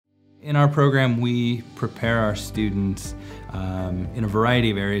In our program, we prepare our students in a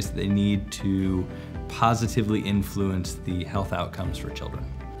variety of areas that they need to positively influence the health outcomes for children.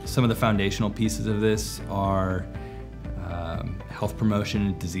 Some of the foundational pieces of this are health promotion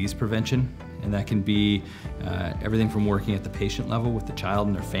and disease prevention, and that can be everything from working at the patient level with the child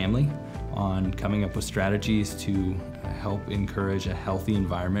and their family on coming up with strategies to help encourage a healthy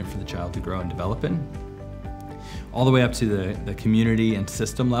environment for the child to grow and develop in, all the way up to the community and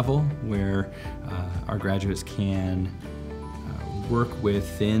system level, where our graduates can work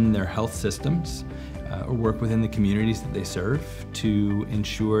within their health systems or work within the communities that they serve to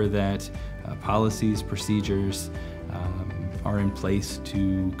ensure that policies, procedures are in place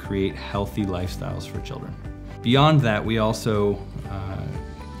to create healthy lifestyles for children. Beyond that, we also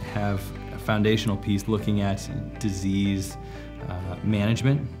have a foundational piece looking at disease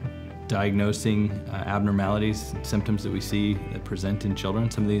management, diagnosing abnormalities and symptoms that we see that present in children.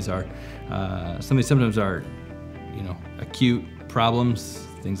 Some of these symptoms are, acute problems,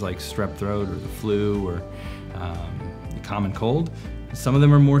 things like strep throat or the flu or the common cold. Some of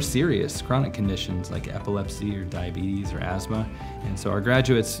them are more serious, chronic conditions like epilepsy or diabetes or asthma. And so our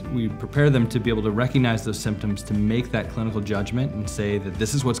graduates, we prepare them to be able to recognize those symptoms, to make that clinical judgment and say that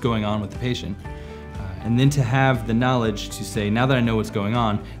this is what's going on with the patient. And then to have the knowledge to say, now that I know what's going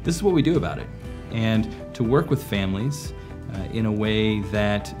on, this is what we do about it. And to work with families in a way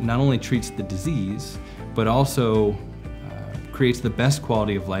that not only treats the disease, but also creates the best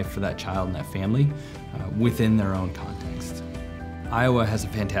quality of life for that child and that family within their own context. Iowa has a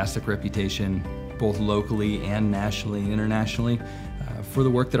fantastic reputation, both locally and nationally and internationally, for the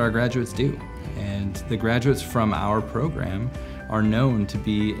work that our graduates do. And the graduates from our program are known to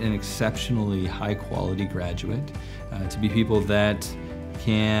be an exceptionally high quality graduate, to be people that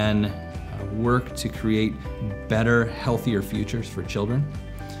can work to create better, healthier futures for children,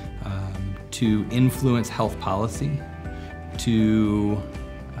 to influence health policy, to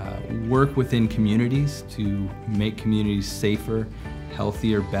work within communities to make communities safer,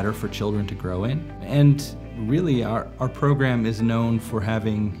 healthier, better for children to grow in. And really our program is known for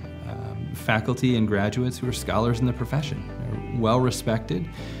having faculty and graduates who are scholars in the profession. They're well respected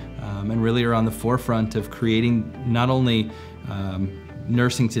and really are on the forefront of creating not only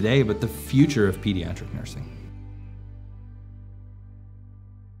nursing today, but the future of pediatric nursing.